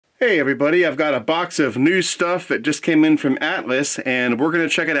Hey everybody, I've got a box of new stuff that just came in from Atlas, and we're going to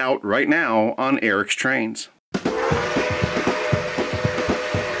check it out right now on Eric's Trains.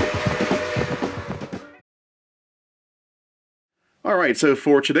 Alright, so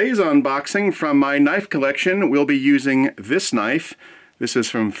for today's unboxing from my knife collection, we'll be using this knife. This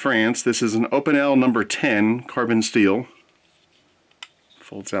is from France. This is an Opinel number 10 carbon steel.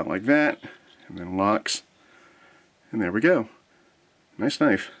 Folds out like that, and then locks. And there we go. Nice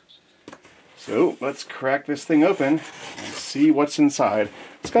knife. So let's crack this thing open and see what's inside.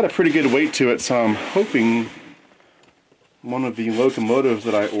 It's got a pretty good weight to it, so I'm hoping one of the locomotives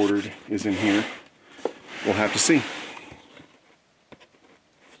that I ordered is in here. We'll have to see.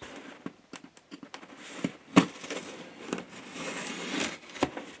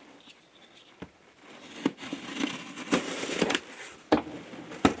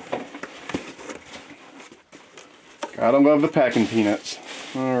 Gotta love the packing peanuts.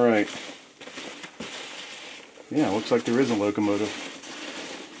 Alright. Yeah, looks like there is a locomotive.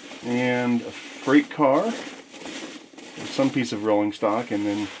 And a freight car. And some piece of rolling stock, and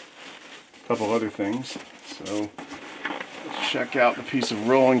then a couple other things. So, let's check out the piece of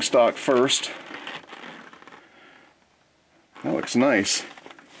rolling stock first. That looks nice.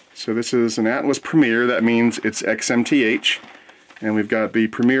 So this is an Atlas Premier, that means it's XMTH. And we've got the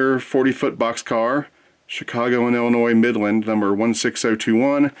Premier 40-foot boxcar, Chicago and Illinois Midland, number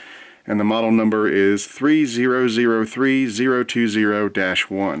 16021. And the model number is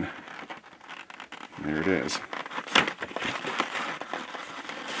 3003020-1. There it is.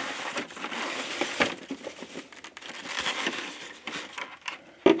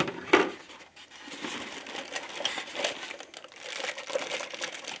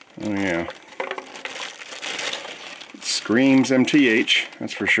 Oh yeah. It screams MTH,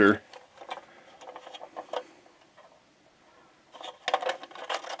 that's for sure.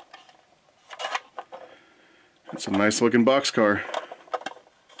 It's a nice looking boxcar.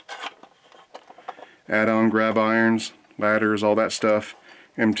 Add-on grab irons, ladders, all that stuff.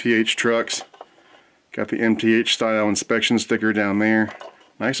 MTH trucks. Got the MTH style inspection sticker down there.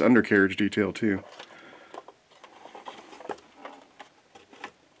 Nice undercarriage detail too.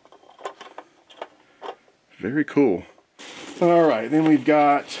 Very cool. Alright, then we've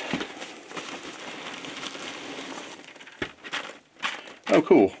got... Oh,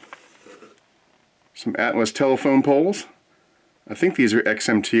 cool. Some Atlas telephone poles. I think these are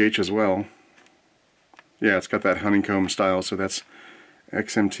XMTH as well. Yeah, it's got that honeycomb style, so that's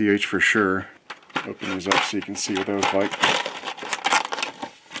XMTH for sure. Open these up so you can see what those like.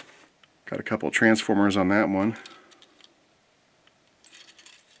 Got a couple of transformers on that one.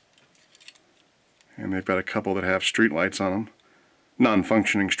 And they've got a couple that have street lights on them.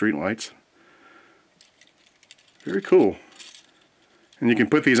 Non-functioning street lights. Very cool. And you can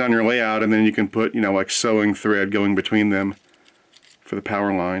put these on your layout, and then you can put, you know, like sewing thread going between them for the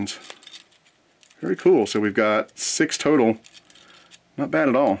power lines. Very cool. So we've got 6 total. Not bad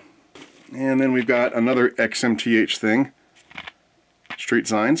at all. And then we've got another XMTH thing. Street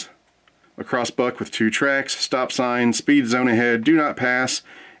signs. A crossbuck with 2 tracks, stop sign, speed zone ahead, do not pass,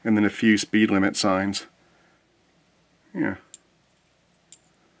 and then a few speed limit signs. Yeah.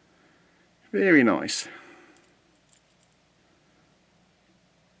 Very nice.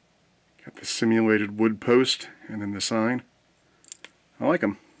 Got the simulated wood post and then the sign. I like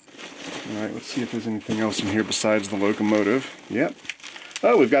them. Alright, let's see if there's anything else in here besides the locomotive. Yep.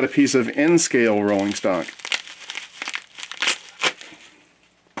 Oh, we've got a piece of N-scale rolling stock.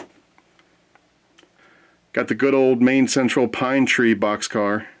 Got the good old Maine Central Pine Tree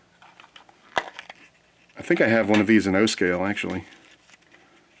boxcar. I think I have one of these in O-scale, actually.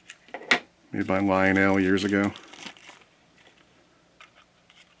 Made by Lionel years ago.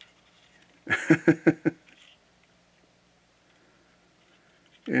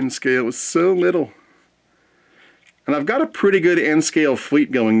 N-scale is so little. And I've got a pretty good N-scale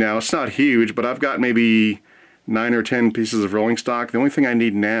fleet going now. It's not huge, but I've got maybe 9 or 10 pieces of rolling stock. The only thing I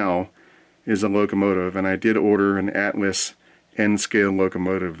need now is a locomotive, and I did order an Atlas N-scale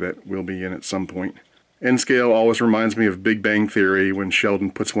locomotive that will be in at some point. N-scale always reminds me of Big Bang Theory when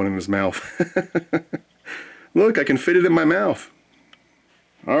Sheldon puts one in his mouth. Look, I can fit it in my mouth.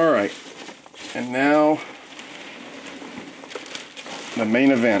 Alright. And now, the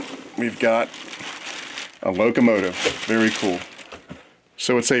main event. We've got a locomotive. Very cool.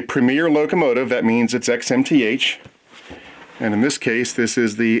 So it's a Premier locomotive. That means it's XMTH. And in this case, this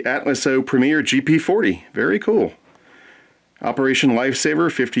is the Atlas O Premier GP40. Very cool. Operation Lifesaver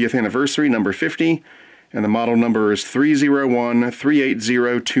 50th anniversary, number 50. And the model number is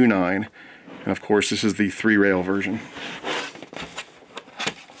 301-38029. And of course, this is the 3-rail version.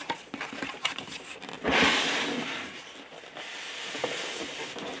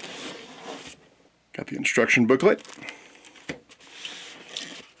 instruction booklet.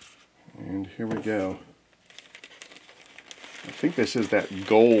 And here we go. I think this is that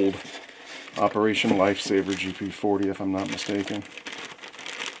gold Operation Lifesaver GP40, if I'm not mistaken.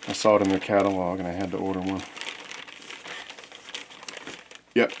 I saw it in their catalog and I had to order one.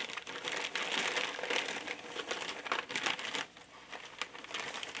 Yep.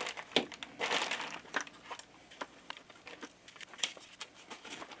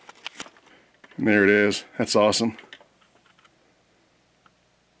 And there it is. That's awesome.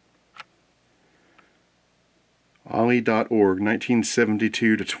 OLLI.org,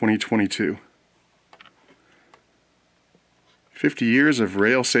 1972 to 2022. 50 years of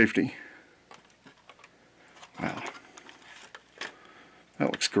rail safety. Wow.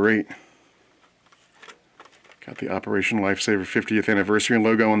 That looks great. Got the Operation Lifesaver 50th anniversary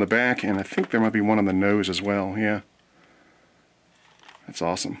logo on the back, and I think there might be one on the nose as well. Yeah. That's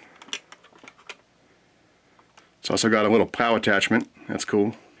awesome. It's also got a little plow attachment. That's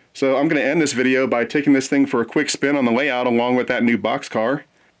cool. So I'm going to end this video by taking this thing for a quick spin on the layout along with that new boxcar.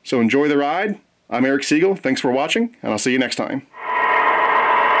 So enjoy the ride. I'm Eric Siegel. Thanks for watching, and I'll see you next time.